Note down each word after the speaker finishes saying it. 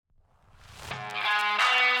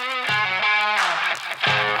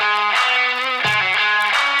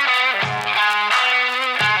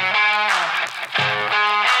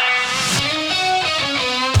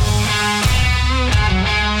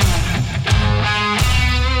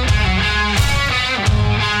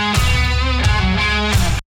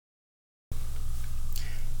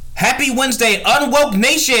Happy Wednesday, UnWoke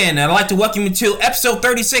Nation, and I'd like to welcome you to episode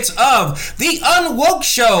 36 of the UnWoke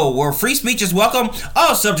Show, where free speech is welcome,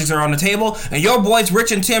 all subjects are on the table, and your boys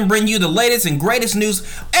Rich and Tim bring you the latest and greatest news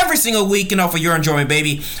every single week, and for your enjoyment,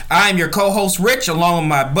 baby. I'm your co-host Rich, along with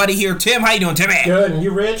my buddy here, Tim. How you doing, Tim? Good, and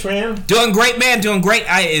you, Rich, man? Doing great, man. Doing great.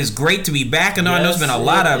 It's great to be back. I know it's been a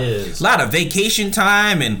lot of vacation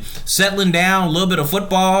time and settling down, a little bit of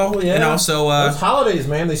football. Yeah. You know, so those holidays,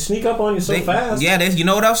 man, they sneak up on you so fast. Yeah, you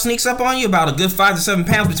know what else sneaks up on you? About a good 5 to 7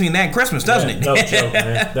 pounds between that and Christmas, doesn't it? No joke,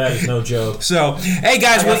 man. That is no joke. So, hey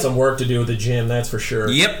guys, I got some work to do with the gym, that's for sure.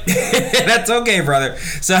 Yep, that's okay, brother.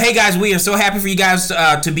 So, hey guys, we are so happy for you guys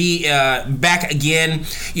to be back again.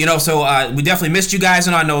 You know, so we definitely missed you guys,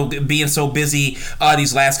 and I know being so busy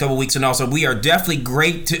these last couple weeks, and also we are definitely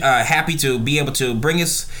happy to be able to bring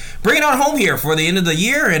it on home here for the end of the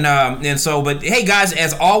year, and so. But hey, guys,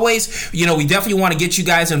 as always, you know, we definitely want to get you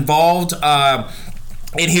guys involved.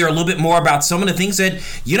 And hear a little bit more about some of the things that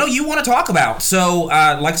you want to talk about. So,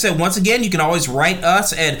 like I said, once again, you can always write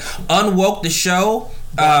us at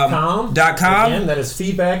unwoketheshow.com. Again, that is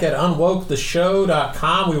feedback at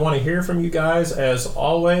unwoketheshow.com. We want to hear from you guys as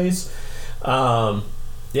always. Yeah,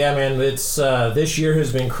 man, it's this year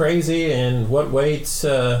has been crazy, and what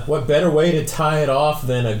better way to tie it off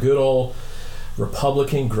than a good old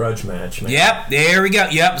Republican grudge match, man. Yep, there we go.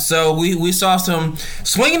 Yep, so we saw some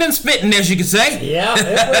swinging and spitting, as you could say.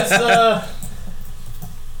 Yeah,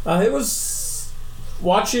 it was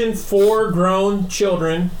watching 4 grown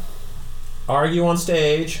children argue on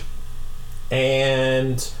stage,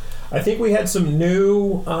 and I think we had some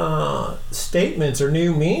new statements or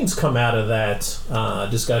new memes come out of that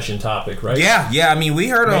discussion topic, right? Yeah. I mean, we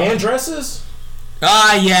heard man dresses.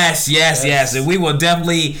 Yes. And we will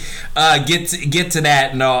definitely get to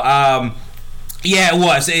that. No, yeah, it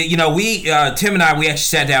was. We Tim and I, we actually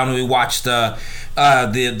sat down and we watched the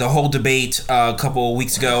whole debate a couple of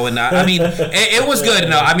weeks ago, and I mean, it was good.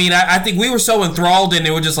 No, I mean, I think we were so enthralled, and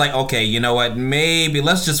they were just like, okay, you know what? Maybe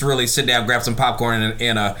let's just really sit down, grab some popcorn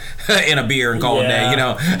and a beer, and call it a day. You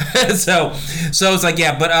know, so it's like,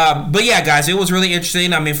 yeah, but yeah, guys, it was really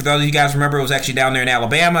interesting. I mean, for those of you guys remember, it was actually down there in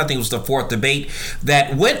Alabama. I think it was the 4th debate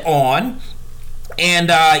that went on.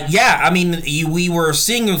 And I mean, we were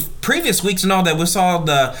seeing previous weeks and all that. We saw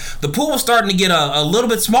the pool was starting to get a little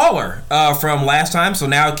bit smaller from last time. So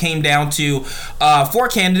now it came down to 4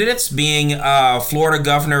 candidates, being Florida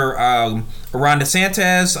Governor Ron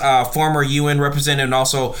DeSantis, former UN representative, and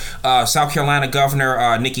also South Carolina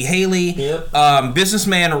Governor Nikki Haley,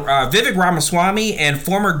 businessman Vivek Ramaswamy, and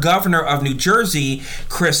former Governor of New Jersey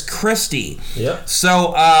Chris Christie. Yep.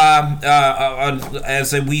 So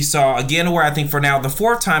as we saw again, where I think for now the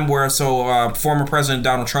 4th time where former President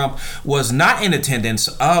Donald Trump was not in attendance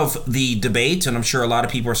of the debate, and I'm sure a lot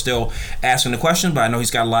of people are still asking the question, but I know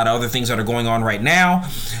he's got a lot of other things that are going on right now.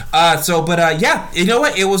 Yeah, you know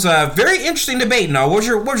what? It was a very interesting debate. Now, what's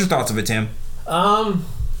your thoughts of it, Tim?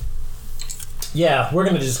 Yeah, we're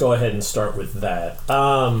gonna just go ahead and start with that.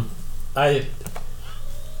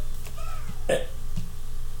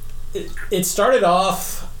 It started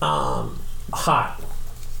off hot.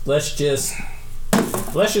 Let's just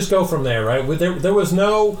go from there, right? There was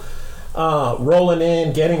no rolling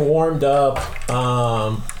in, getting warmed up.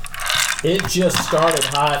 It just started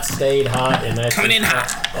hot, stayed hot, and that's coming in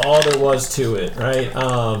hot. All there was to it, right?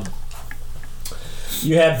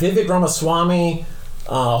 You had Vivek Ramaswamy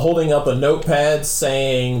holding up a notepad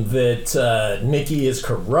saying that Nikki is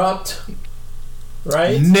corrupt,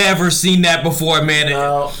 right? Never seen that before, man.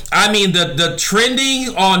 No. I mean, the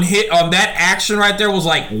trending on that action right there was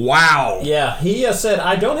like, wow. Yeah, he said,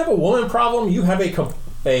 "I don't have a woman problem. You have a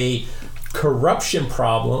corruption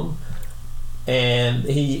problem." And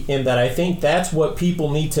that I think that's what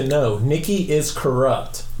people need to know. Nikki is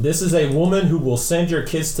corrupt. This is a woman who will send your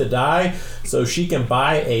kids to die so she can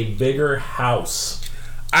buy a bigger house.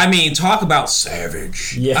 I mean, talk about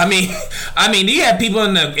savage. Yeah. I mean, you had people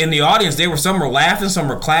in the audience. Some were laughing, some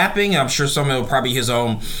were clapping. I'm sure some of them were probably his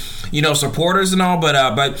own, supporters and all.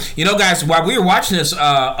 But guys, while we were watching this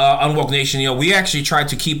UnWoke Nation, we actually tried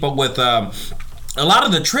to keep up with a lot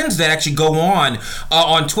of the trends that actually go on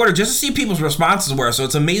Twitter, just to see people's responses were. So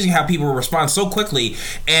it's amazing how people respond so quickly.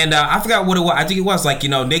 And I forgot what it was. I think it was like,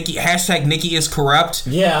 Nikki, hashtag Nikki is corrupt.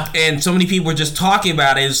 Yeah. And so many people were just talking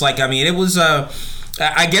about it. It's like, I mean, it was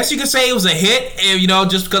I guess you could say it was a hit,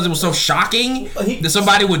 just because it was so shocking that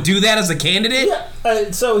somebody would do that as a candidate.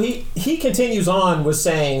 Yeah. So he continues on with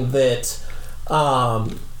saying that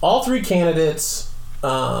all 3 candidates,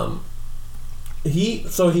 let me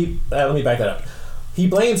back that up. He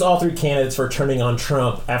blames all 3 candidates for turning on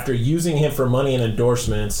Trump after using him for money and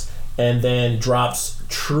endorsements, and then drops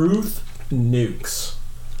truth nukes.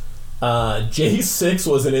 J6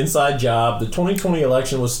 was an inside job. The 2020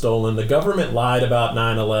 election was stolen. The government lied about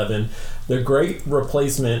 9/11. The Great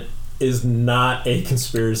Replacement is not a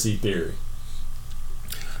conspiracy theory.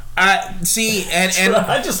 See, and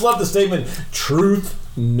I just love the statement, truth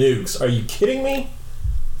nukes. Are you kidding me?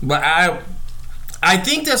 But I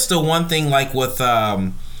think that's the one thing, like, with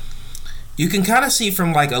you can kind of see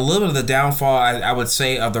from, like, a little bit of the downfall, I would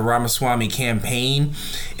say, of the Ramaswamy campaign.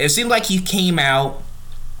 It seemed like he came out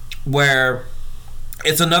where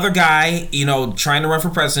it's another guy, trying to run for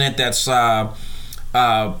president that's not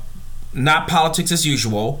politics as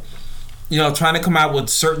usual, trying to come out with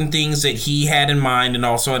certain things that he had in mind, and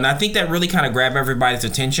I think that really kind of grabbed everybody's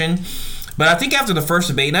attention. But I think after the first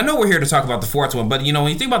debate, and I know we're here to talk about the fourth one, but when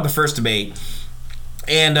you think about the first debate,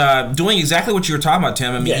 and doing exactly what you were talking about,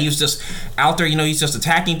 Tim. I mean, he was just out there, he's just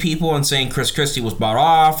attacking people and saying Chris Christie was bought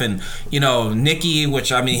off, and Nikki,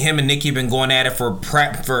 which, I mean, him and Nikki have been going at it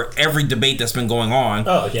for every debate that's been going on.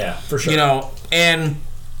 Oh yeah, for sure. And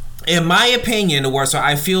in my opinion, so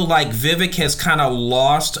I feel like Vivek has kind of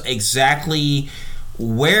lost exactly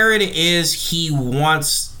where it is he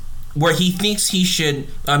wants, where he thinks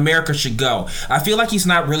America should go. I feel like he's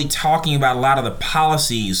not really talking about a lot of the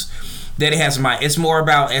policies that it has in mind. It's more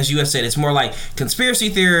about, as you have said, it's more like conspiracy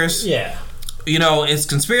theorists. Yeah. It's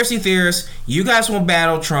conspiracy theorists. You guys won't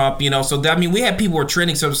battle Trump, So, I mean, we had people who were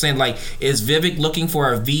trending, so saying, like, is Vivek looking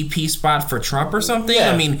for a VP spot for Trump or something?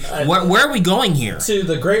 Yeah. I mean, where are we going here? To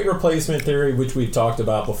the Great Replacement theory, which we've talked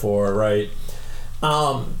about before, right?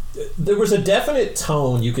 There was a definite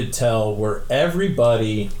tone you could tell where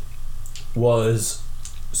everybody was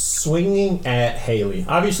swinging at Haley.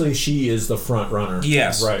 Obviously, she is the front runner.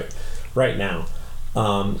 Yes. Right now.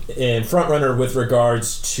 And front runner with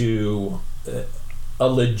regards to a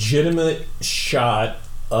legitimate shot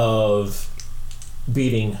of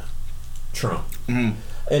beating Trump. Mm-hmm.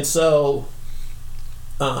 And so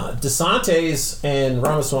DeSantis and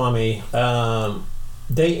Ramaswamy,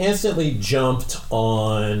 they instantly jumped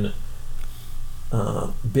on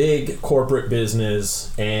big corporate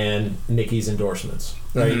business and Nikki's endorsements.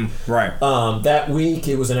 Right? Mm-hmm. Right. That week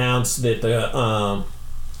it was announced that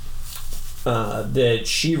that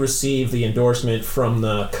she received the endorsement from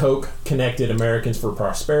the Koch Connected Americans for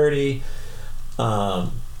Prosperity. Right,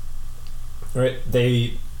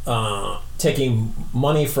 they taking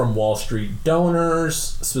money from Wall Street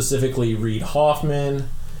donors, specifically Reid Hoffman.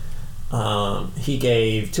 He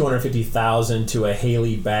gave $250,000 to a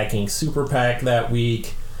Haley backing super PAC that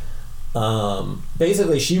week.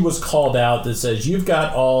 Basically, she was called out that says you're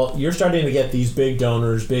starting to get these big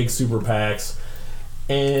donors, big super PACs,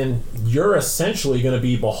 and you're essentially going to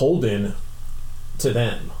be beholden to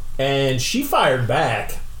them. And she fired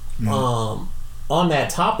back on that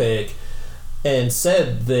topic and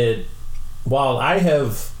said that while I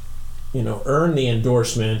have, earned the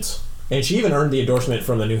endorsement, and she even earned the endorsement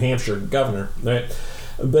from the New Hampshire governor, right?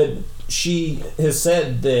 But she has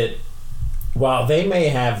said that while they may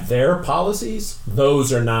have their policies,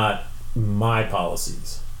 those are not my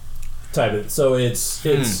policies. So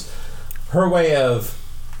it's her way of,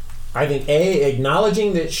 I think,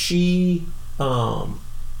 acknowledging that she,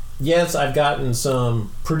 yes, I've gotten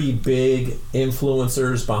some pretty big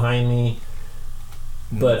influencers behind me,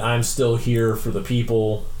 but I'm still here for the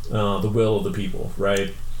people, the will of the people,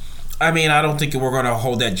 right? I mean, I don't think we're going to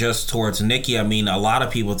hold that just towards Nikki. I mean, a lot of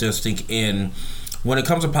people just think when it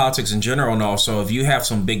comes to politics in general, and also if you have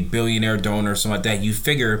some big billionaire donor or something like that, you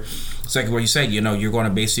figure, it's like what you said, you're going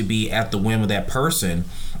to basically be at the whim of that person.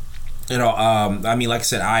 I mean, like I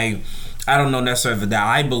said, I don't know necessarily that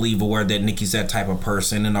I believe a word that Nikki's that type of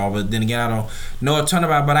person and all, but then again, I don't know a ton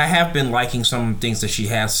about it, but I have been liking some things that she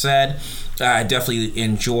has said. I definitely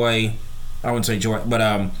enjoy, I wouldn't say enjoy, but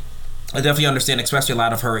I definitely understand, especially a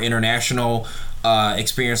lot of her international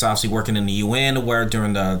experience, obviously working in the UN, where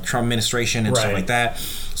during the Trump administration and stuff like that.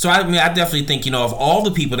 So I mean, I definitely think, of all the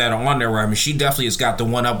people that are on there, I mean, she definitely has got the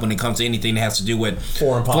one up when it comes to anything that has to do with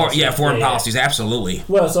foreign policy. Foreign policies, absolutely.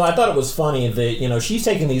 Well, so I thought it was funny that she's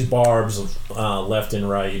taking these barbs left and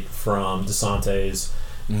right from DeSantis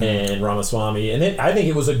and Ramaswamy, and I think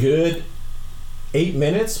it was a good 8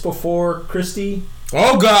 minutes before Christie.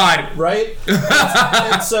 Oh God! Right?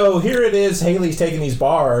 And so here it is. Haley's taking these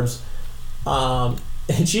barbs, and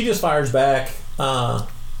she just fires back.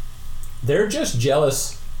 They're just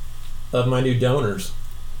jealous of my new donors.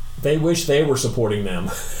 They wish they were supporting them.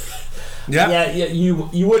 Yeah.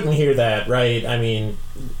 You wouldn't hear that, right? I mean,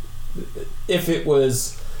 if it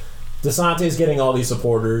was DeSantis getting all these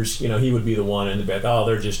supporters, he would be the one in the back. Oh,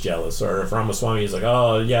 they're just jealous. Or if Ramaswamy is like,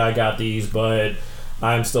 oh yeah, I got these, but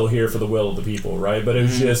I'm still here for the will of the people, right? But it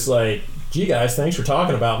was just like, gee, guys, thanks for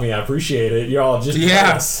talking about me. I appreciate it. You're all just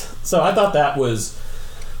jealous. So I thought that was...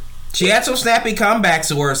 She had some snappy comebacks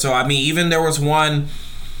to her. So, I mean, even there was one...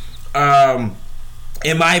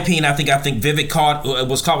 in my opinion, I think Vivek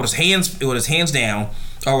was caught with his hands down,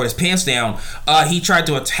 or with his pants down. He tried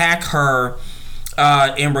to attack her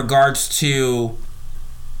in regards to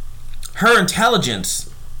her intelligence.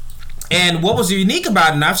 And what was unique about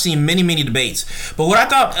it, and I've seen many, many debates, but what I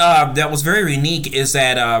thought that was very unique is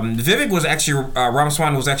that Vivek was actually,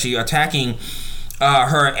 Ramaswamy was actually attacking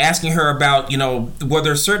her, asking her about, were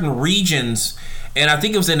there certain regions, and I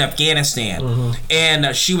think it was in Afghanistan,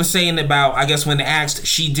 and she was saying about, I guess when asked,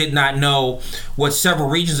 she did not know what several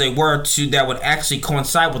regions they were that would actually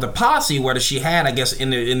coincide with the policy, whether she had, I guess, in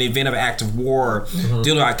the event of active war,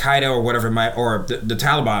 dealing with Al-Qaeda or whatever, or the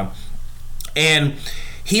Taliban. And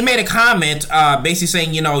he made a comment basically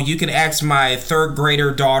saying, you can ask my third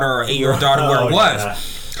grader daughter or 8-year-old daughter where it was. Yeah.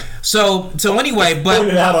 So anyway, but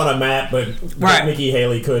pointed out on a map, but Nikki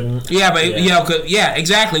Haley couldn't. Yeah, but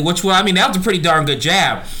exactly. Which, well, I mean, that was a pretty darn good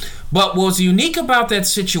jab. But what was unique about that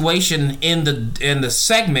situation in the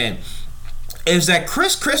segment is that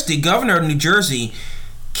Chris Christie, governor of New Jersey,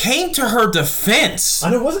 came to her defense.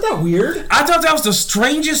 I know, wasn't that weird? I thought that was the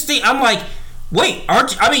strangest thing. I'm like, wait,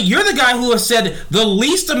 you're the guy who has said the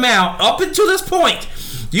least amount up until this point.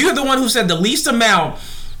 You're the one who said the least amount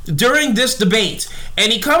during this debate,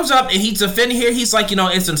 and he comes up and he's defending here. He's like,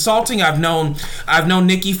 it's insulting. I've known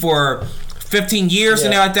Nikki for 15 years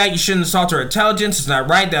and like that. You shouldn't insult her intelligence. It's not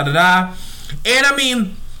right. Da da da. And I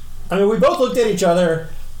mean, we both looked at each other,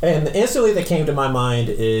 and instantly that came to my mind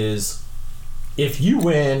is, if you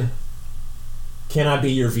win, can I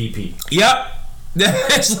be your VP? Yep.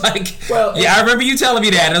 It's like, well, I remember you telling me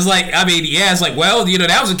that. It's like, it's like, well,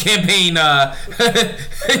 that was a campaign. That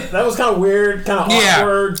was kind of weird, kind of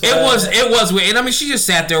awkward. It was weird. And she just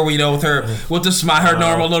sat there, with the smile, her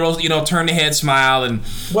normal little, turn the head smile, and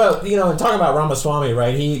well, and talking about Ramaswamy,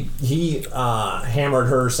 right? He hammered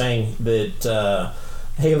her, saying that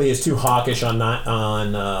Haley is too hawkish on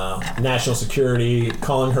national security,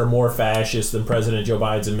 calling her more fascist than President Joe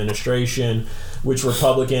Biden's administration, which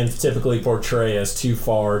Republicans typically portray as too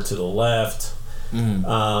far to the left,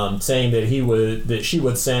 saying that she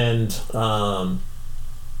would send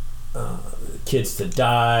kids to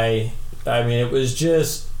die. It was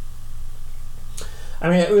just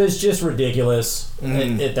ridiculous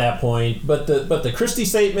at that point. But the Christie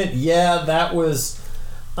statement, that was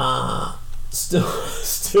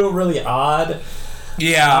still really odd.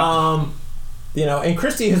 Yeah.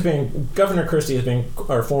 And Governor Christie has been,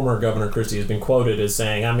 or former Governor Christie has been quoted as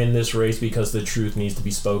saying, "I'm in this race because the truth needs to be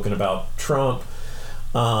spoken about Trump,"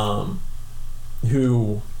 who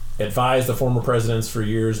advised the former presidents for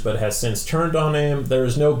years but has since turned on him. There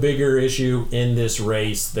is no bigger issue in this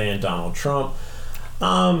race than Donald Trump.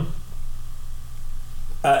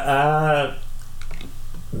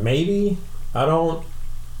 Maybe. I don't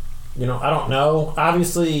know.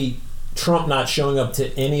 Obviously, Trump not showing up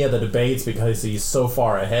to any of the debates because he's so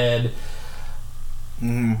far ahead.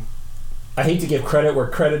 I hate to give credit where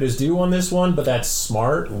credit is due on this one, but that's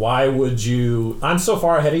smart. Why would you... I'm so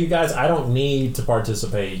far ahead of you guys, I don't need to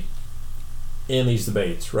participate in these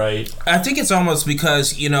debates, right? I think it's almost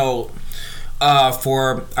because,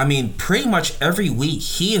 pretty much every week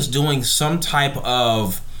he is doing some type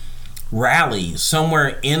of rally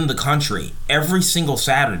somewhere in the country every single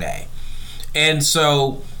Saturday. And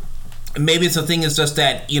so... maybe it's the thing is just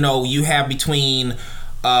that, you have between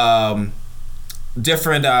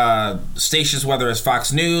different stations, whether it's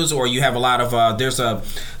Fox News or you have a lot of there's a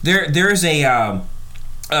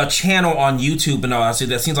channel on YouTube and all that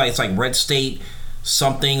seems like it's like Red State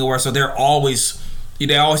something, or so they always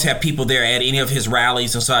have people there at any of his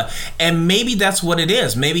rallies and stuff. And maybe that's what it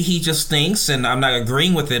is. Maybe he just thinks, and I'm not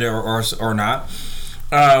agreeing with it or not.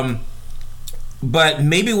 But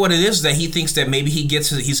maybe what it is that he thinks that maybe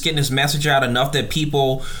he's getting his message out enough that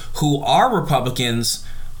people who are Republicans,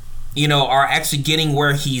 are actually getting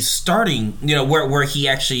where he's starting, where he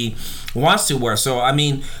actually wants to wear. So,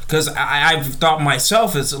 because I've thought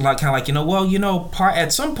myself, it's like kind of like,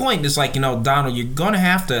 at some point, it's like, Donald, you're going to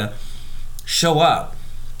have to show up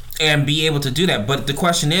and be able to do that. But the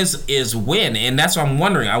question is when? And that's what I'm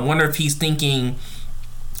wondering. I wonder if he's thinking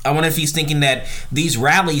that these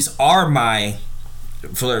rallies are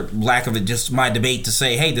for lack of it, just my debate to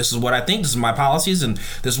say, hey, this is what I think, this is my policies, and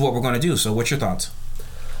this is what we're going to do. So what's your thoughts?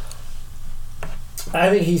 I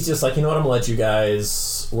think he's just like, I'm going to let you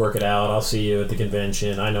guys work it out. I'll see you at the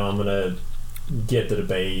convention. I know I'm going to get the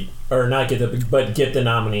debate, or not get the, but get the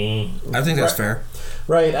nominee. I think that's fair.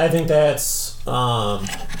 Right. I think that's. I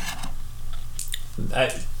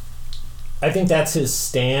think that's his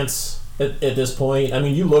stance at this point. I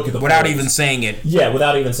mean, you look at the without polls. even saying it. Yeah,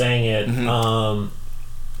 without even saying it. Mm-hmm.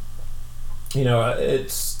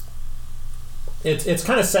 It's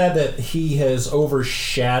kind of sad that he has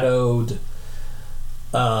overshadowed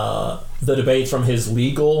the debate from his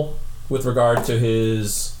legal, with regard to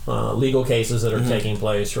his legal cases that are taking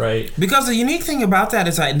place, right? Because the unique thing about that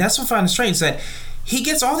is that, and that's what I find strange, is that he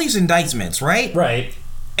gets all these indictments, right? Right.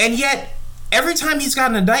 And yet, every time he's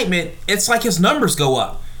got an indictment, it's like his numbers go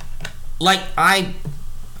up. Like, I'm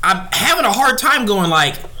having a hard time going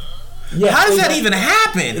like, how does that even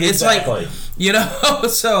happen? It's like,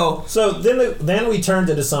 so then we turn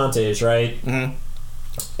to DeSantis, right? Mm-hmm.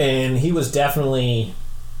 And he was definitely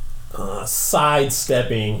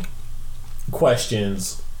sidestepping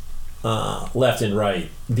questions left and right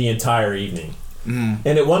the entire evening. Mm-hmm.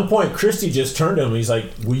 And at one point, Christie just turned to him and he's like,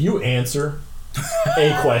 will you answer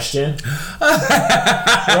a question?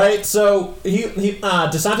 Right? So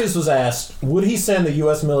DeSantis was asked, would he send the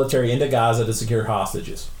U.S. military into Gaza to secure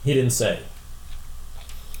hostages? He didn't say.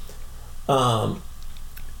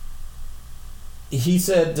 He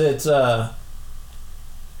said that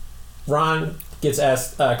Ron gets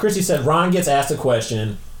asked. Christie said Ron gets asked a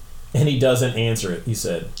question and he doesn't answer it. He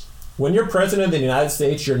said, when you're president of the United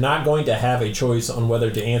States, you're not going to have a choice on whether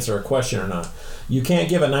to answer a question or not. You can't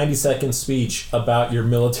give a 90-second speech about your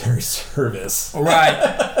military service. Right.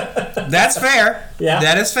 That's fair. Yeah.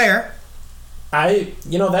 That is fair.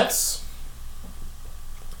 That's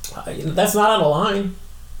not on the line.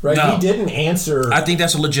 Right? No. He didn't answer. I think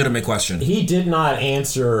that's a legitimate question. He did not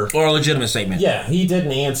answer. Or a legitimate statement. Yeah, he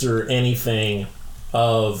didn't answer anything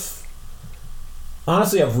of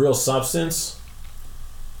real substance.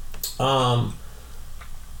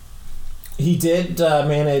 He did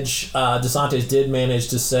DeSantis did manage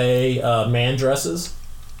to say man dresses.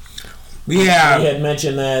 Yeah. He had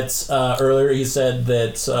mentioned that earlier. He said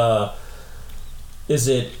that, is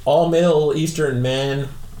it all Middle Eastern men?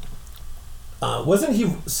 Wasn't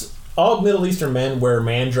he, all Middle Eastern men wear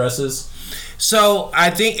man dresses? So,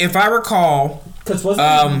 I think, if I recall... Because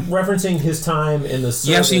wasn't he referencing his time in the service?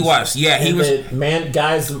 Yes, he was. Yeah, he was...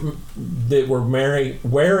 Guys that were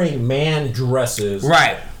wearing man dresses...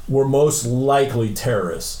 Right. ...were most likely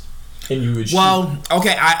terrorists. And you would shoot.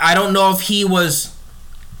 Okay, I don't know if he was...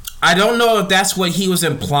 I don't know if that's what he was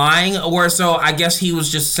implying, or so I guess he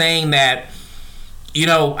was just saying that,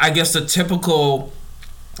 I guess the typical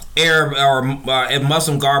Arab or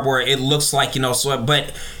Muslim garb where it looks like, so,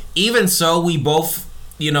 but even so, we both,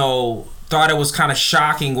 thought it was kind of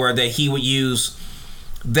shocking that he would use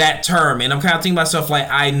that term. And I'm kind of thinking to myself, like,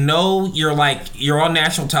 I know you're on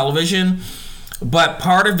national television, but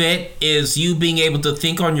part of it is you being able to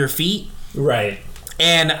think on your feet. Right.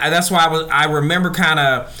 And that's why I remember kind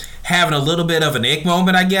of having a little bit of an ick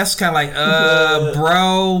moment, I guess. Kind of like,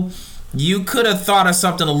 bro, you could have thought of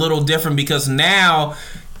something a little different, because now,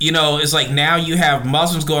 it's like now you have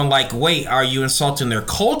Muslims going like, wait, are you insulting their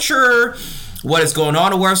culture? What is going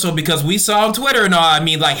on? Where? So because we saw on Twitter and all, I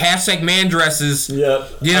mean, like hashtag man dresses.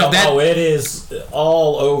 Yep. It is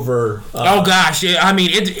all over. Oh gosh, I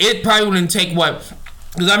mean, it probably wouldn't take what.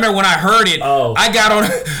 Because I remember when I heard it, I got on.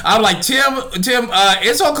 I'm like, Tim,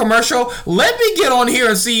 it's on commercial. Let me get on here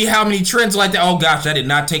and see how many trends like that. Oh gosh, that did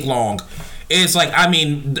not take long. It's like, I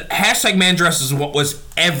mean, hashtag man dresses was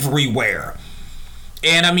everywhere.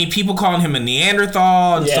 And I mean, people calling him a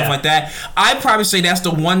Neanderthal and stuff like that. I'd probably say that's the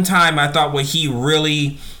one time I thought where he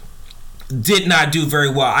really did not do very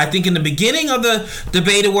well. I think in the beginning of the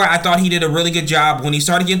debate where I thought he did a really good job when he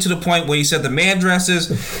started getting to the point where he said the man dresses,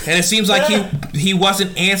 and it seems like he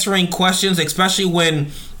wasn't answering questions, especially when,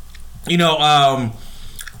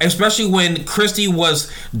 especially when Christie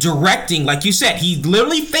was directing, like you said, he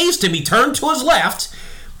literally faced him. He turned to his left.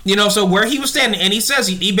 So where he was standing, and he says,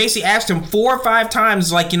 he basically asked him 4 or 5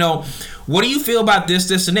 times, like, what do you feel about this,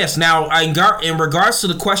 this, and this? Now, in regards to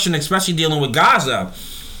the question, especially dealing with Gaza,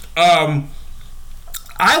 I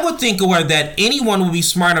would think that anyone would be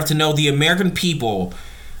smart enough to know the American people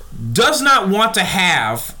does not want to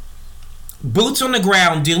have boots on the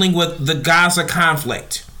ground dealing with the Gaza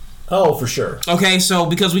conflict. Oh, for sure. Okay, so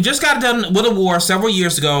because we just got done with a war several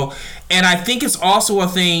years ago, and I think it's also a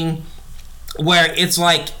thing where it's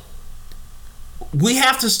like we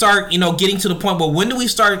have to start, getting to the point where when do we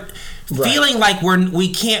start feeling like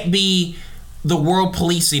we can't be the world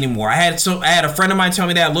police anymore? I had a friend of mine tell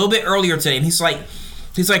me that a little bit earlier today, and he's like,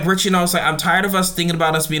 Rich, it's like, I'm tired of us thinking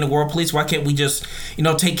about us being the world police. Why can't we just,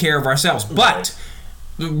 take care of ourselves? But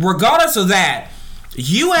regardless of that,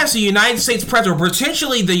 you as the United States president, or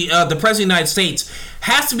potentially the president of the United States,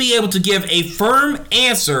 has to be able to give a firm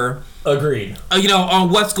answer. Agreed. On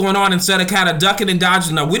what's going on instead of kind of ducking and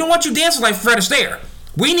dodging. No, we don't want you dancing like Fred Astaire.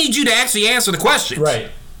 We need you to actually answer the questions. Right.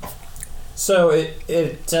 So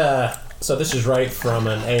so this is right from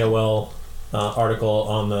an AOL article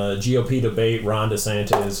on the GOP debate. Ron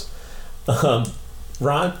DeSantis.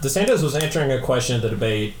 Ron DeSantis was answering a question at the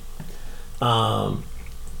debate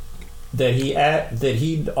that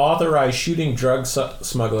he'd authorized shooting drug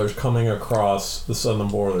smugglers coming across the southern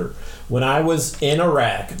border. When I was in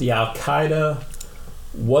Iraq, the Al-Qaeda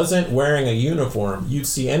wasn't wearing a uniform. You'd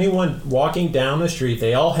see anyone walking down the street,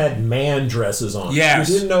 they all had man dresses on. Yes.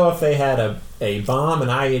 You didn't know if they had a bomb, an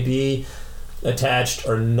IED attached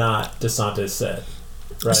or not, DeSantis said.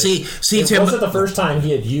 Right. See, it Tim, wasn't the first time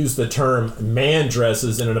he had used the term man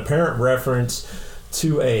dresses in an apparent reference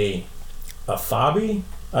to a phobie,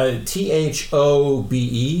 a THOBE.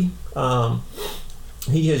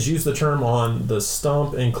 He has used the term on the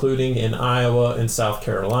stump, including in Iowa and South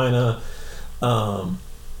Carolina.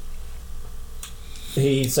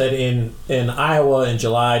 He said in Iowa in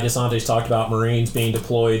July, DeSantis talked about Marines being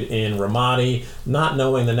deployed in Ramadi, not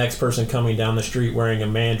knowing the next person coming down the street wearing a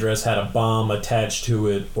man dress had a bomb attached to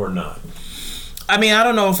it or not. I mean, I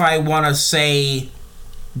don't know if I want to say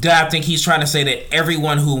that I think he's trying to say that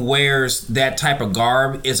everyone who wears that type of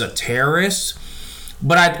garb is a terrorist.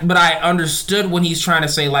 But I understood when he's trying to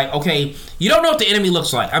say, like, okay, you don't know what the enemy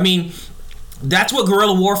looks like. I mean, that's what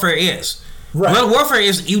guerrilla warfare is. Right. Guerrilla warfare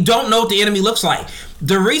is you don't know what the enemy looks like.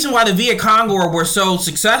 The reason why the Viet Cong War were so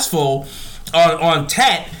successful on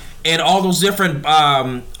Tet and all those different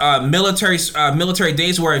military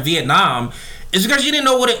days were in Vietnam is because you didn't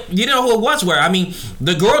know who it was. Where I mean,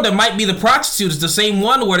 the girl that might be the prostitute is the same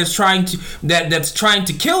one where that's trying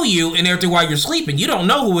to kill you and everything while you're sleeping. You don't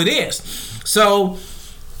know who it is. So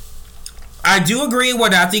I do agree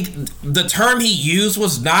with I think the term he used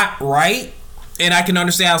was not right, and I can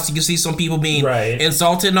understand how you can see some people being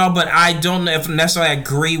insulted and all, but I don't necessarily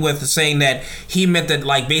agree with saying that he meant that,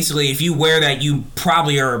 like, basically if you wear that you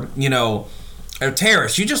probably are a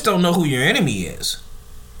terrorist. You just don't know who your enemy is.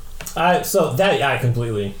 I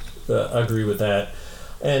completely agree with that.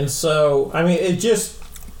 And so I mean it just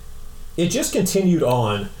continued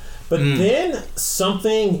on, but then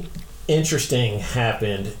something interesting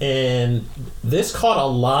happened, and this caught a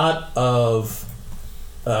lot of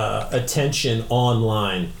attention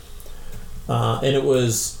online, and it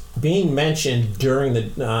was being mentioned during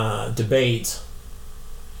the debate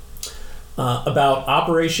about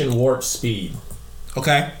Operation Warp Speed.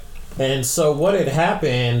 Okay. And so what had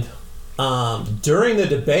happened during the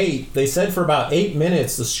debate, they said for about 8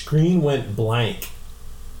 minutes the screen went blank.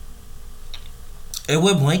 It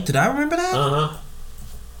went blank? Did I remember that? Uh-huh.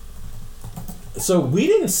 So we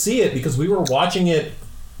didn't see it because we were watching it.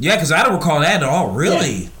 Yeah, because I don't recall that at all,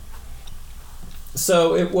 really. Yeah.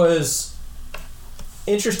 So it was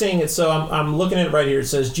interesting. So I'm looking at it right here. It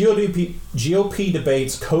says GOP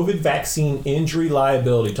debates COVID vaccine injury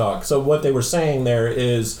liability talk. So what they were saying there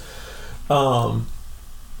is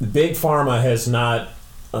Big Pharma has not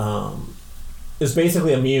is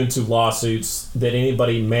basically immune to lawsuits that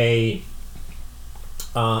anybody may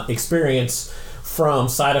experience from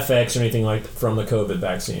side effects or anything like from the COVID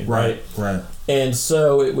vaccine, right? Right. And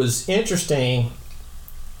so it was interesting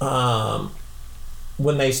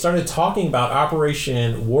when they started talking about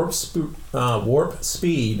Operation Warp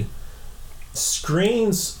Speed,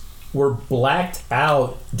 screens were blacked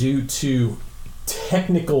out due to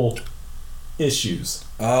technical issues.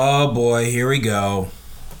 Oh boy, here we go.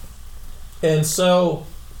 And so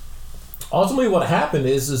ultimately what happened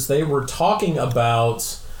is they were talking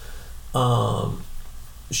about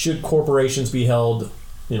should corporations be held,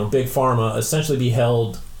 Big Pharma essentially be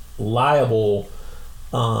held liable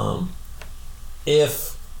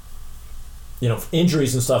if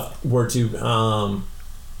injuries and stuff were to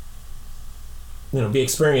be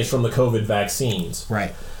experienced from the COVID vaccines.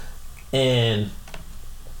 Right. And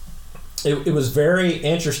it was very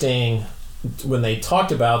interesting when they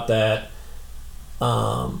talked about that.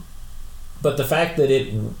 But the fact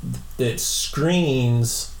that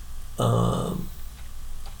screens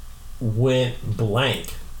went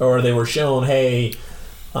blank, or they were shown, hey,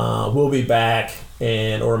 we'll be back,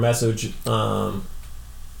 or a message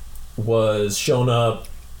was shown up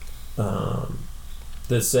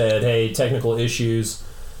that said, hey, technical issues.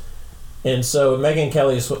 And so Megyn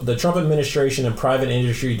Kelly, the Trump administration and private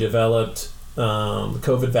industry developed the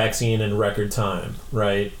COVID vaccine in record time,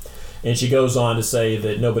 right? And she goes on to say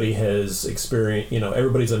that nobody has experienced,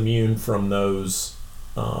 everybody's immune from those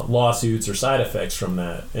lawsuits or side effects from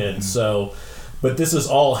that. And so, but this is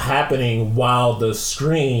all happening while the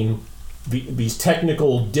screen, these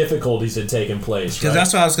technical difficulties had taken place. Because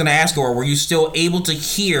that's what I was going to ask, or were you still able to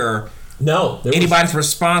hear anybody's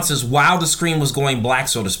responses while the screen was going black,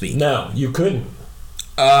 so to speak? No, you couldn't.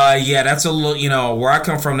 Yeah, that's a little, where I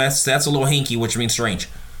come from, that's a little hinky, which means strange.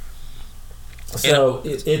 So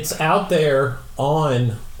it's out there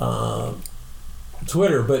on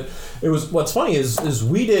Twitter, but what's funny is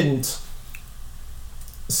we didn't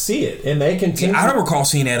see it, and they continue. I don't recall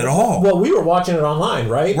seeing that at all. Well, we were watching it online,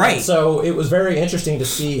 right? Right. And so it was very interesting to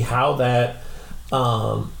see how that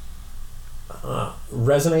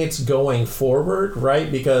resonates going forward, right?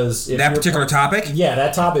 Because that particular topic. Yeah,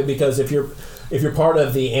 that topic. Because if you're part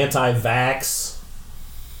of the anti-vax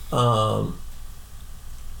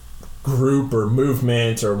group or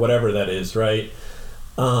movement or whatever that is, right?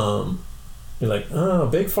 You're like, oh,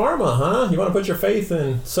 big pharma, huh? You want to put your faith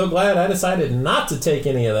in? So glad I decided not to take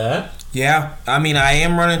any of that. Yeah, I mean, I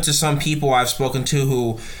am running into some people I've spoken to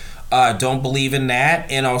who don't believe in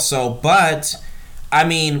that, and also, but I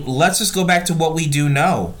mean, let's just go back to what we do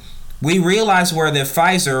know. We realize where the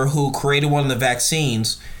Pfizer, who created one of the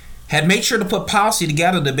vaccines, had made sure to put policy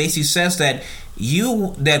together that basically says that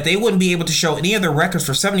they wouldn't be able to show any of their records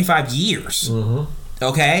for 75 years. Mm-hmm.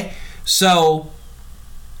 Okay? So,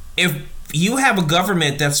 if you have a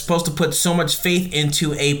government that's supposed to put so much faith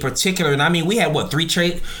into a particular, and I mean, we had three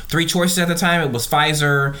choices at the time. It was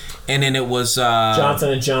Pfizer, and then it was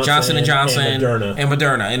Johnson and Johnson, and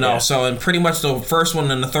Moderna, and also, and pretty much the first one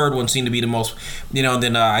and the third one seemed to be the most,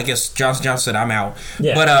 then I guess Johnson said, I'm out.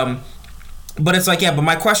 Yeah. But it's like, yeah, but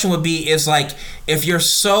my question would be, is like, if you're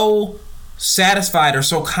so satisfied or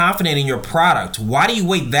so confident in your product, why do you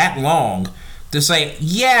wait that long to say,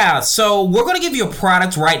 yeah, so we're going to give you a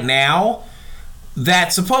product right now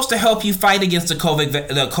that's supposed to help you fight against against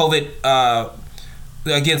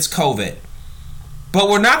COVID, but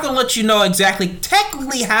we're not going to let you know exactly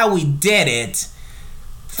technically how we did it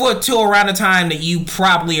till around the time that you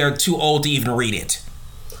probably are too old to even read it.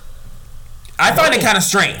 I find it kind of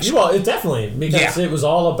strange. Well, it definitely, because it was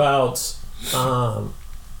all about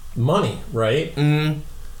money, right? Mm-hmm.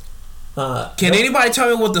 Can anybody tell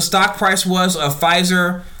me what the stock price was of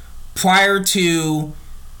Pfizer prior to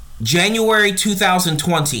January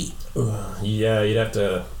 2020? Yeah, you'd have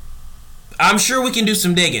to. I'm sure we can do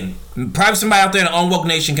some digging. Probably somebody out there in the UnWoke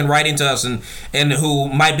Nation can write into us and who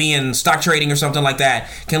might be in stock trading or something like that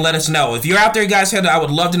can let us know. If you're out there, guys, I would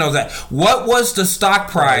love to know that. What was the stock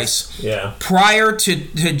price prior to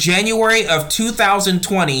January of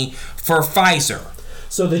 2020 for Pfizer?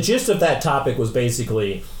 So the gist of that topic was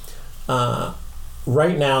basically,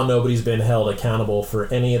 right now nobody's been held accountable for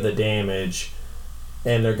any of the damage,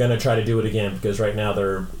 and they're going to try to do it again because right now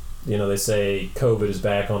they say COVID is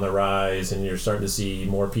back on the rise, and you're starting to see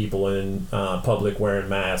more people in public wearing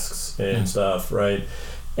masks and stuff, right?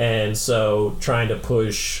 And so trying to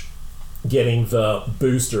push getting the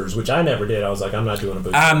boosters, which I never did. I was like, I'm not doing a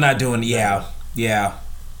booster. I'm not doing, yeah.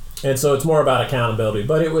 And so it's more about accountability.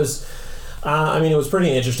 But it was, it was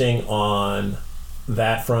pretty interesting on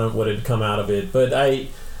that front, what had come out of it. But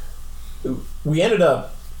we ended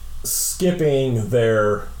up skipping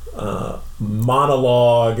their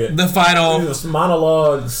monologue, the final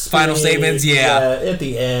statements, at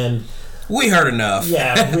the end. We heard enough.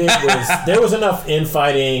 Yeah, there was enough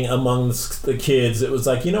infighting amongst the kids. It was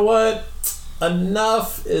like, you know what,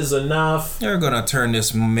 enough is enough. They're gonna turn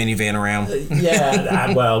this minivan around.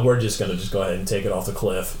 Well, we're just gonna go ahead and take it off the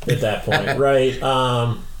cliff at that point, right?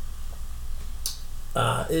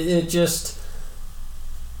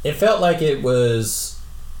 It felt like it was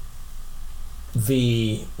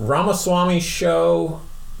the Ramaswamy show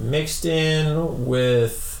mixed in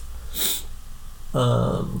with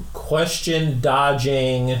question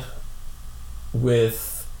dodging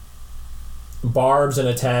with barbs and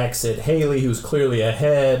attacks at Haley, who's clearly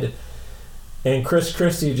ahead, and Chris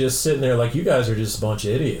Christie just sitting there like, you guys are just a bunch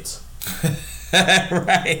of idiots.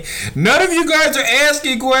 Right. None of you guys are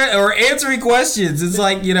asking or answering questions. It's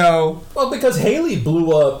like, Well, because Haley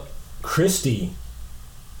blew up Christie.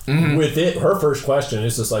 Mm-hmm. With it, her first question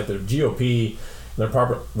is just like the GOP and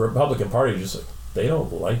the Republican Party just like, they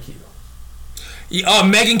don't like you.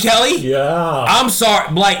 Megyn Kelly? Yeah. I'm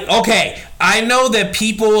sorry. Like, okay, I know that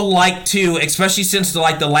people like to, especially since the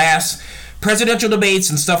last presidential debates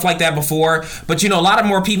and stuff like that before, but a lot of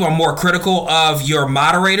more people are more critical of your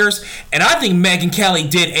moderators, and I think Megyn Kelly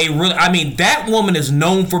did that woman is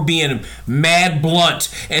known for being mad blunt,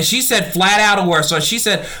 and she said flat out where, so she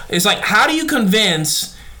said, it's like, how do you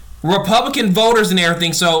convince Republican voters and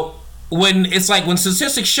everything? So when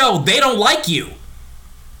statistics show they don't like you,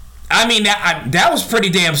 I mean, that was pretty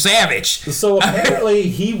damn savage. So apparently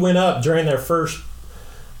he went up during their first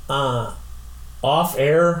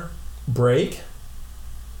off-air break,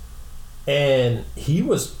 and he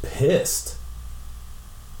was pissed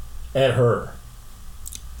at her.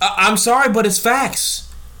 I'm sorry, but it's facts.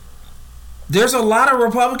 There's a lot of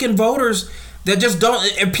Republican voters that just don't.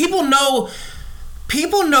 And people know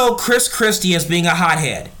Chris Christie as being a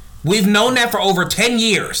hothead. We've known that for over 10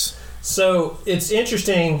 years. So it's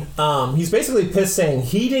interesting. He's basically pissed, saying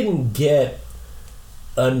he didn't get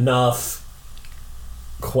enough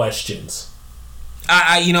questions.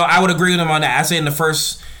 I would agree with him on that.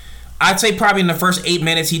 I'd say probably in the first 8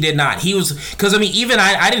 minutes he did not. He was, because I mean, even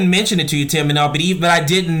I didn't mention it to you, Tim, but I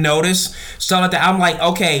didn't notice stuff like that. I'm like,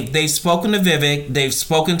 okay, they've spoken to Vivek, they've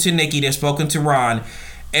spoken to Nikki, they've spoken to Ron,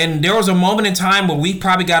 and there was a moment in time where we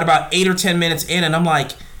probably got about 8 or 10 minutes in, and I'm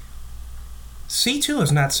like, C2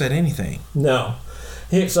 has not said anything. No.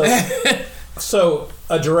 So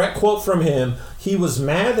a direct quote from him, he was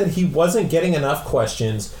mad that he wasn't getting enough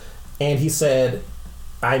questions, and he said,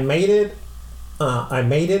 I made it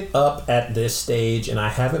up at this stage, and I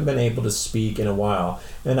haven't been able to speak in a while,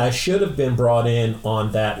 and I should have been brought in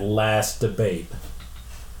on that last debate.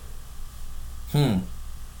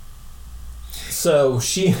 So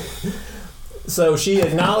she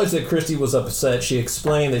acknowledged that Christie was upset. She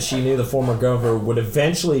explained that she knew the former governor would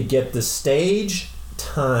eventually get the stage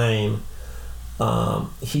time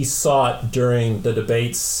he sought during the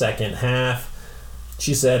debate's second half.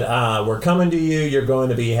 She said, we're coming to you. You're going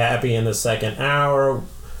to be happy in the second hour,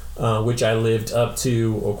 which I lived up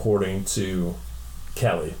to, according to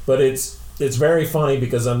Kelly. But it's very funny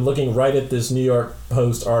because I'm looking right at this New York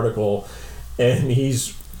Post article, and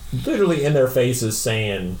he's literally in their faces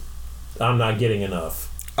saying, I'm not getting enough.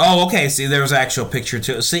 Oh, okay. See, there was an actual picture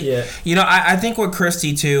too. See, yeah. I think with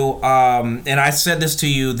Christie too, and I said this to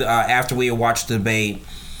you after we had watched the debate,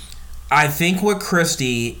 I think with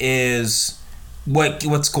Christie is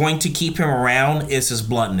what's going to keep him around is his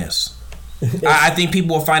bluntness. I think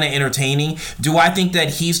people will find it entertaining. Do I think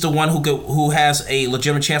that he's the one who has a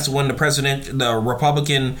legitimate chance to win the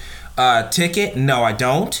Republican ticket? No, I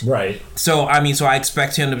don't. Right. So I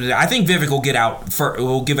expect him to. I think Vivek will get out.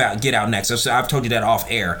 Get out next. I've told you that off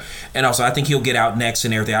air, and also I think he'll get out next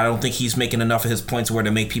and everything. I don't think he's making enough of his points where to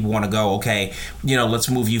make people want to go. Okay, let's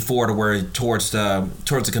move you forward towards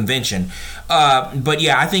the convention. But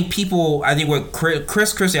yeah, I think with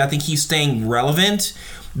Chris Christie, I think he's staying relevant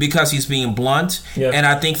because he's being blunt. Yep. And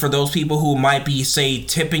I think for those people who might be, say,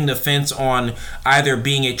 tipping the fence on either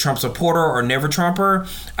being a Trump supporter or never Trumper,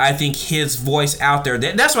 I think his voice out there,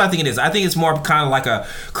 that's what I think it is. I think it's more kind of like a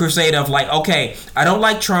crusade of like, okay, I don't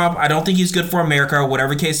like Trump, I don't think he's good for America, or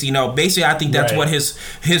whatever case, basically I think that's right. What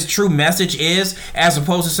his true message is, as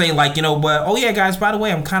opposed to saying like, but oh yeah guys, by the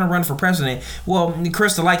way, I'm kind of running for president. Well,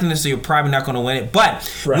 Chris, the likeliness, you're probably not going to win it, but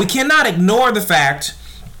right. We cannot ignore the fact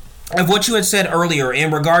of what you had said earlier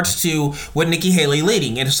in regards to with Nikki Haley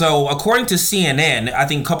leading. And so according to CNN, I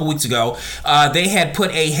think a couple weeks ago, they had put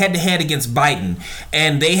a head-to-head against Biden,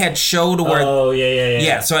 and they had showed where... Oh,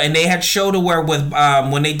 yeah. So, and they had showed where with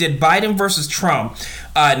when they did Biden versus Trump,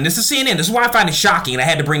 and this is CNN, this is why I find it shocking, and I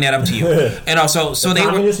had to bring that up to you. And also, so the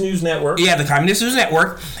Communist News Network. Yeah, the Communist News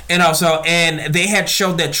Network. And they had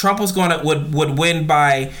showed that Trump was would win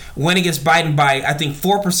against Biden by, I think,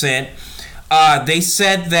 4%. They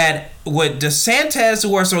said that with DeSantis,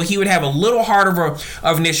 so he would have a little harder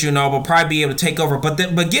of an issue, but probably be able to take over. But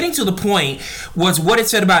getting to the point was what it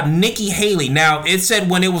said about Nikki Haley. Now, it said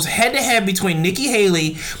when it was head-to-head between Nikki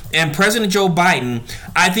Haley and President Joe Biden,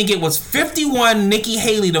 I think it was 51 Nikki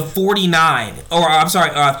Haley to 49, or I'm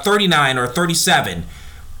sorry, 39 or 37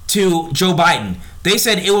 to Joe Biden. They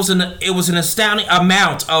said it was an astounding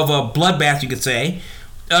amount of a bloodbath, you could say.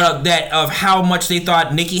 That of how much they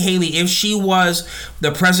thought Nikki Haley, if she was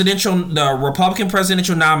the Republican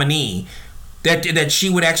presidential nominee, that she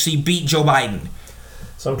would actually beat Joe Biden.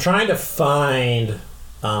 So I'm trying to find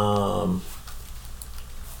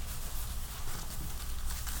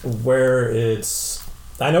where it's.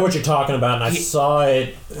 I know what you're talking about, and I saw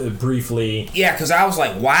it briefly. Yeah, because I was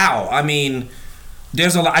like, wow. I mean,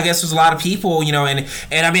 there's a lot of people, and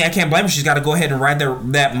I mean, I can't blame her. She's got to go ahead and ride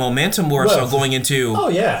that momentum more so going into,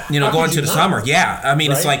 going to the summer. Yeah, I mean,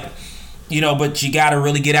 right? It's like, but you got to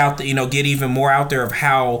really get out, get even more out there of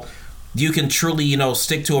how you can truly,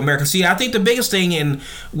 stick to America. See, I think the biggest thing in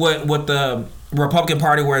what the Republican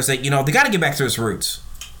Party was that, they got to get back to its roots.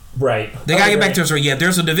 Right. They got to get back to us. Yeah,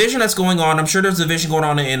 there's a division that's going on. I'm sure there's a division going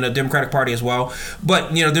on in the Democratic Party as well.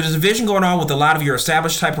 But, there's a division going on with a lot of your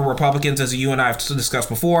established type of Republicans, as you and I have discussed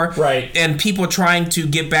before. Right. And people trying to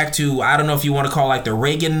get back to, I don't know if you want to call like the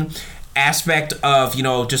Reagan aspect of,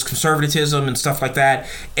 just conservatism and stuff like that.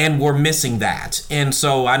 And we're missing that. And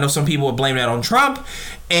so I know some people would blame that on Trump.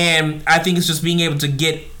 And I think it's just being able to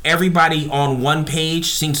get everybody on one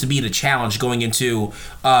page seems to be the challenge going into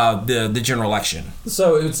the general election.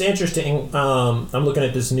 So it's interesting. I'm looking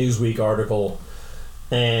at this Newsweek article,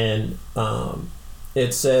 and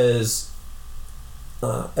it says,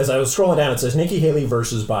 as I was scrolling down, it says Nikki Haley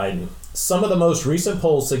versus Biden. Some of the most recent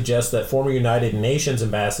polls suggest that former United Nations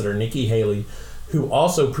ambassador Nikki Haley, who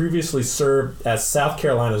also previously served as South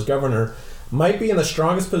Carolina's governor, might be in the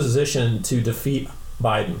strongest position to defeat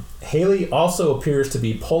Biden. Haley also appears to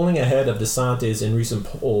be polling ahead of DeSantis in recent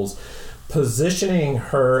polls, positioning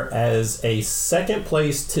her as a second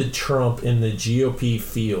place to Trump in the GOP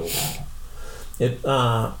field.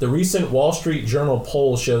 The recent Wall Street Journal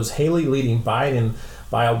poll shows Haley leading Biden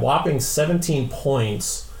by a whopping 17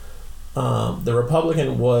 points. The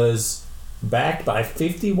Republican was backed by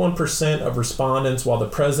 51% of respondents, while the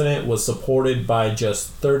president was supported by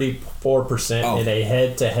just 34% in a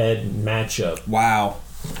head-to-head matchup. Wow.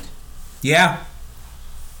 Yeah.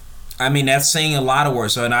 I mean, that's saying a lot of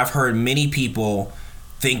words. And I've heard many people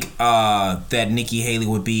think that Nikki Haley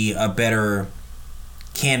would be a better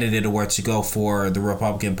candidate or where to go for the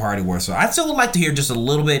Republican Party war. So I still would like to hear just a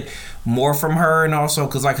little bit more from her. And also,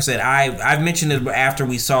 because like I said, I've mentioned it after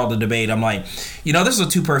we saw the debate. I'm like, this is a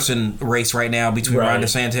two-person race right now between Ron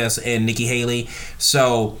DeSantis and Nikki Haley.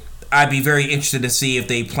 So I'd be very interested to see if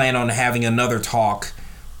they plan on having another talk,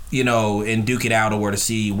 and duke it out or to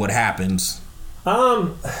see what happens. I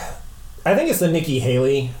think it's the Nikki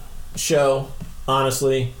Haley show,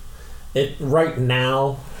 honestly. Right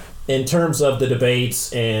now, in terms of the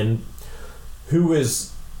debates and who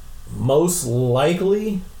is most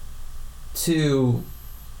likely to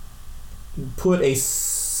put a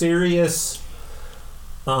serious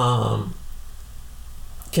or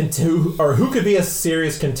who could be a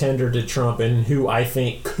serious contender to Trump and who I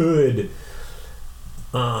think could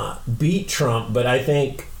beat Trump, but I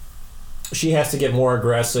think she has to get more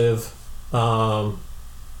aggressive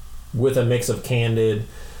with a mix of candid.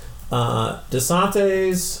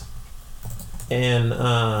 DeSantis, and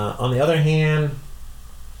on the other hand,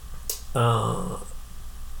 I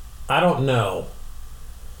don't know.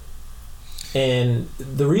 And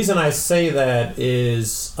the reason I say that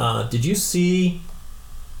is, did you see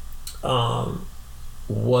what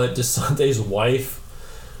DeSantis' wife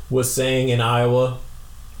was saying in Iowa?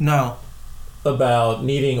 No. About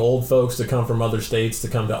needing old folks to come from other states to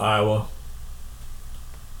come to Iowa.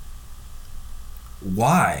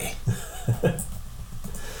 Why?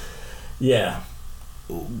 Yeah.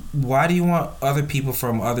 Why do you want other people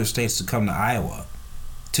from other states to come to Iowa?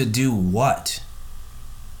 To do what?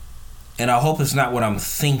 And I hope it's not what I'm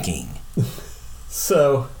thinking.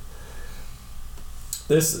 So,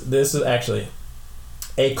 this is actually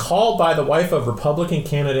a call by the wife of Republican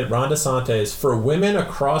candidate Ron DeSantis for women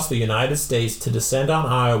across the United States to descend on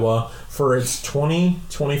Iowa for its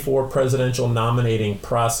 2024 presidential nominating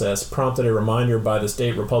process prompted a reminder by the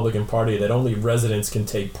state Republican Party that only residents can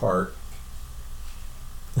take part.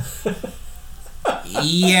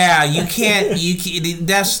 Yeah, you can't.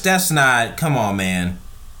 That's not. Come on, man.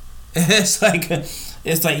 It's like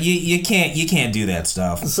you can't do that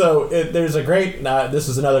stuff. So there's a great. This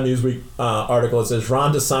is another Newsweek article. It says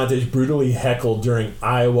Ron DeSantis brutally heckled during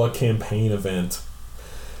Iowa campaign event.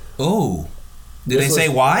 Oh, did they say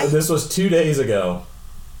why? This was 2 days ago.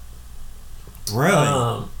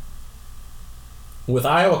 Really? With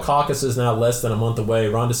Iowa caucuses now less than a month away,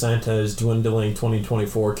 Ron DeSantis' dwindling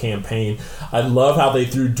 2024 campaign. I love how they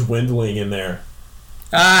threw dwindling in there.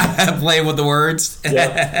 Playing with the words.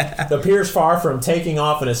 Yep. Appears far from taking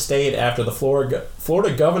off in a state after the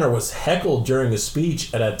Florida governor was heckled during a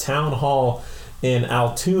speech at a town hall in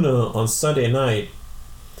Altoona on Sunday night.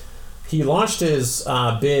 He launched his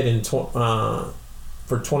bid for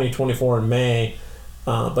 2024 in May,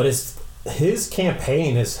 but his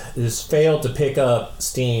campaign has failed to pick up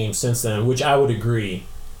steam since then, which I would agree.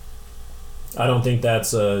 I don't think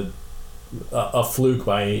that's a fluke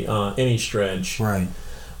by any stretch. Right.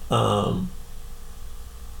 The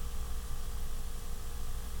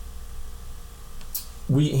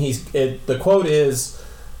quote is,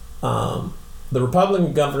 the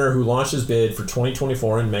Republican governor who launched his bid for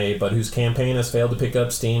 2024 in May, but whose campaign has failed to pick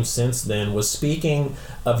up steam since then, was speaking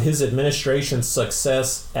of his administration's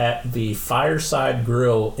success at the Fireside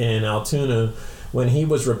Grill in Altoona, when he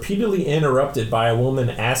was repeatedly interrupted by a woman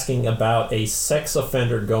asking about a sex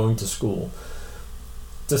offender going to school.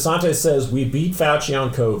 DeSantis says, "We beat Fauci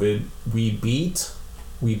on COVID. We beat,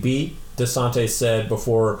 DeSantis said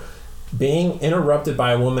before being interrupted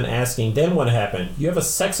by a woman asking, then what happened? You have a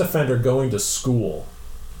sex offender going to school."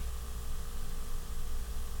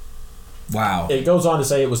 Wow. It goes on to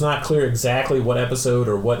say it was not clear exactly what episode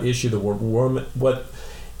or what issue the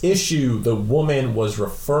woman was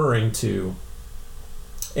referring to.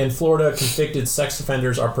 In Florida, convicted sex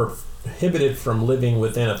offenders are prohibited from living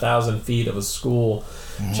within 1,000 feet of a school,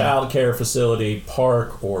 child care facility,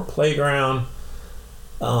 park, or playground.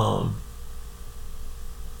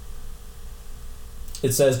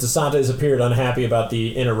 It says DeSantis appeared unhappy about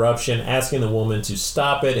the interruption, asking the woman to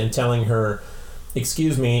stop it and telling her,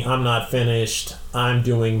 "Excuse me, I'm not finished. I'm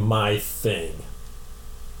doing my thing."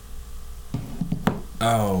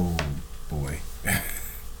 Oh, boy.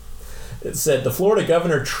 It said the Florida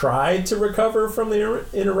governor tried to recover from the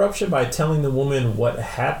interruption by telling the woman what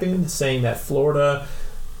happened, saying that Florida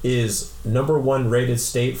is #1 rated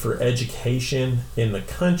state for education in the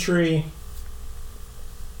country.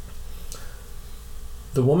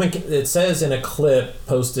 The woman, it says in a clip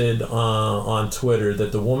posted on Twitter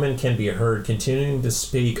that the woman can be heard continuing to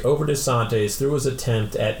speak over DeSantis through his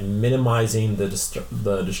attempt at minimizing the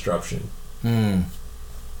disruption.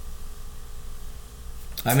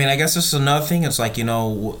 I mean, I guess this is another thing. It's like,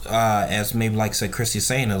 as maybe like said Christy's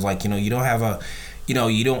saying, it's like, you don't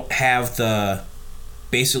have the,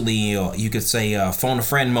 basically, you could say a phone a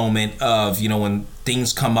friend moment of, when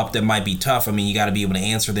things come up that might be tough. I mean, you got to be able to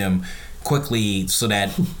answer them quickly so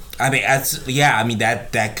that,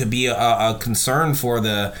 that could be a concern for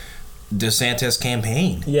the DeSantis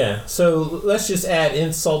campaign. Yeah. So let's just add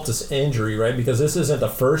insult to injury, right? Because this isn't the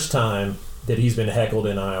first time that he's been heckled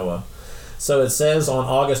in Iowa. So it says on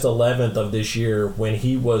August 11th of this year, when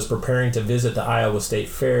he was preparing to visit the Iowa State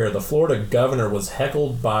Fair, the Florida governor was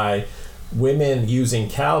heckled by women using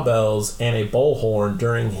cowbells and a bullhorn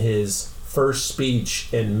during his first speech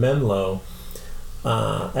in Menlo.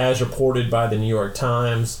 As reported by the New York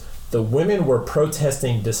Times, the women were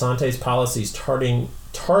protesting DeSantis' policies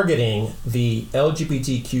targeting the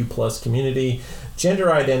LGBTQ plus community,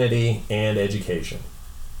 gender identity, and education.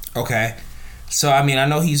 Okay. So, I mean, I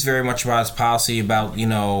know he's very much about his policy about, I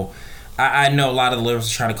know a lot of the liberals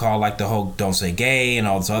are trying to call like the whole don't say gay and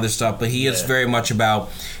all this other stuff, but he is very much about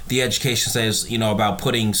the education says, about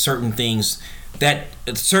putting certain things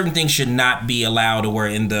should not be allowed or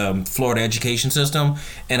in the Florida education system,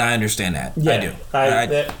 and I understand that. Yeah, I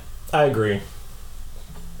do. I agree.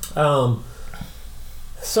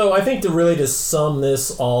 So I think to sum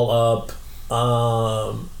this all up,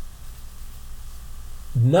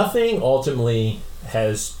 nothing ultimately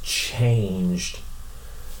has changed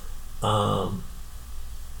from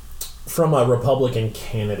a Republican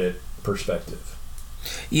candidate perspective.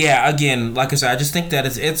 Yeah, again, like I said, I just think that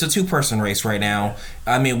it's a two-person race right now.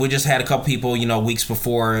 I mean, we just had a couple people, weeks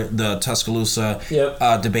before the Tuscaloosa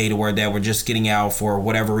debate where they were just getting out for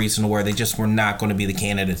whatever reason, where they just were not going to be the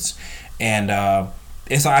candidates. And I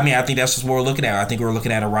think that's just what we're looking at. I think we're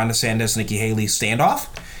looking at a Ron DeSantis, Nikki Haley standoff.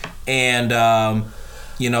 And,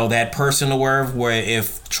 that person where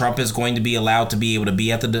if Trump is going to be allowed to be able to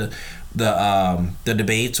be at the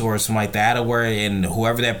debates or something like that, and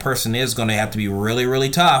whoever that person is going to have to be really,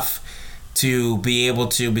 really tough to be able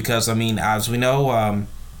to, because I mean, as we know,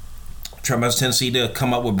 Trump has a tendency to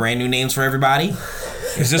come up with brand new names for everybody.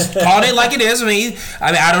 He's just calling it like it is. I mean,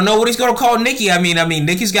 I don't know what he's going to call Nikki. I mean,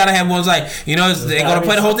 Nikki's got to have ones like, they're going to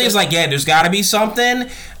play the whole thing. It's like, yeah, there's got to be something.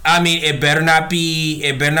 I mean, it better not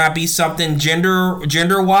be something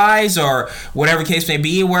gender wise or whatever case may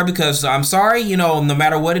be, because I'm sorry, no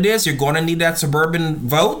matter what it is, you're going to need that suburban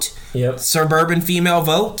vote, suburban female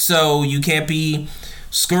vote. So you can't be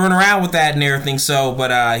screwing around with that and everything. So,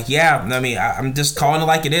 but I'm just calling it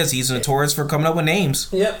like it is. He's notorious for coming up with names.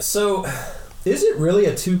 Yep. So, is it really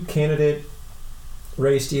a 2-candidate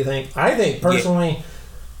race? Do you think? I think personally,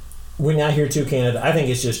 when I hear 2 candidates, I think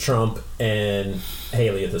it's just Trump and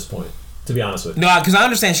Haley at this point, to be honest with you. No, because I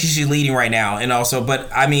understand she's leading right now, and also, but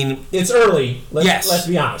I mean, it's early. Let's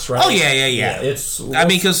be honest, right? Oh yeah. Because I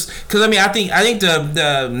think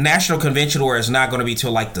the national convention is not going to be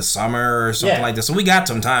till like the summer or something like this. So we got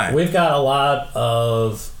some time. We've got a lot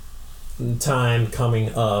of time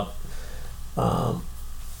coming up,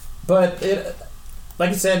 but like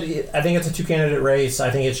I said, I think it's a 2-candidate race. I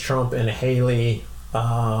think it's Trump and Haley.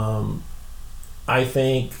 I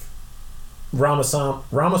think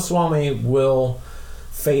Ramaswamy will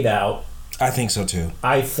fade out. I think so too.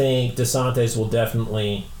 I think DeSantis will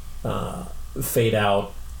definitely fade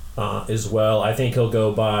out. as well. I think he'll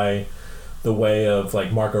go by the way of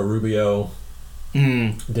like Marco Rubio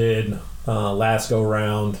did last go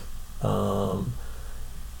round.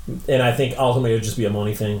 And I think ultimately it'll just be a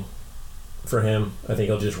money thing for him. I think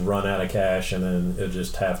he'll just run out of cash, and then he'll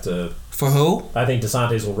just have to. For who? I think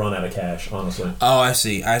DeSantis will run out of cash, honestly. Oh, I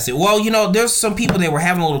see. Well, there's some people that were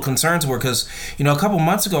having a little concerns where, because, a couple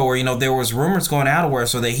months ago where, there was rumors going out where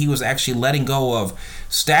so that he was actually letting go of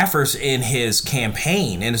staffers in his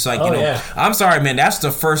campaign. And it's like, I'm sorry, man, that's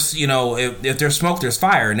the first, if there's smoke, there's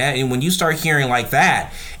fire. And when you start hearing like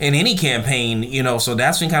that in any campaign, so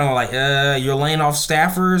that's when kind of like, you're laying off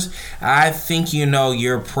staffers. I think,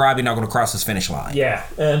 you're probably not going to cross this finish line. Yeah.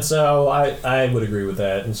 And so I would agree with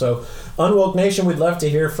that. And so, UnWoke Nation, we'd love to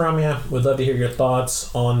hear from you. We'd love to hear your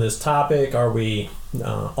thoughts on this topic. Are we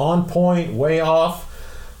on point, way off,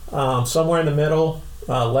 somewhere in the middle?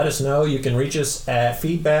 Let us know. You can reach us at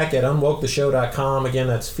feedback@unwoketheshow.com. Again,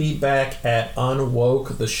 that's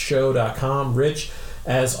feedback@unwoketheshow.com. Rich,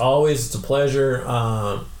 as always, it's a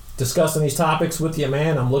pleasure discussing these topics with you,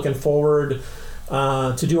 man. I'm looking forward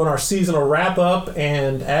to doing our seasonal wrap-up.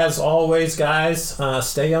 And as always, guys,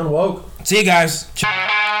 stay unwoke. See you guys.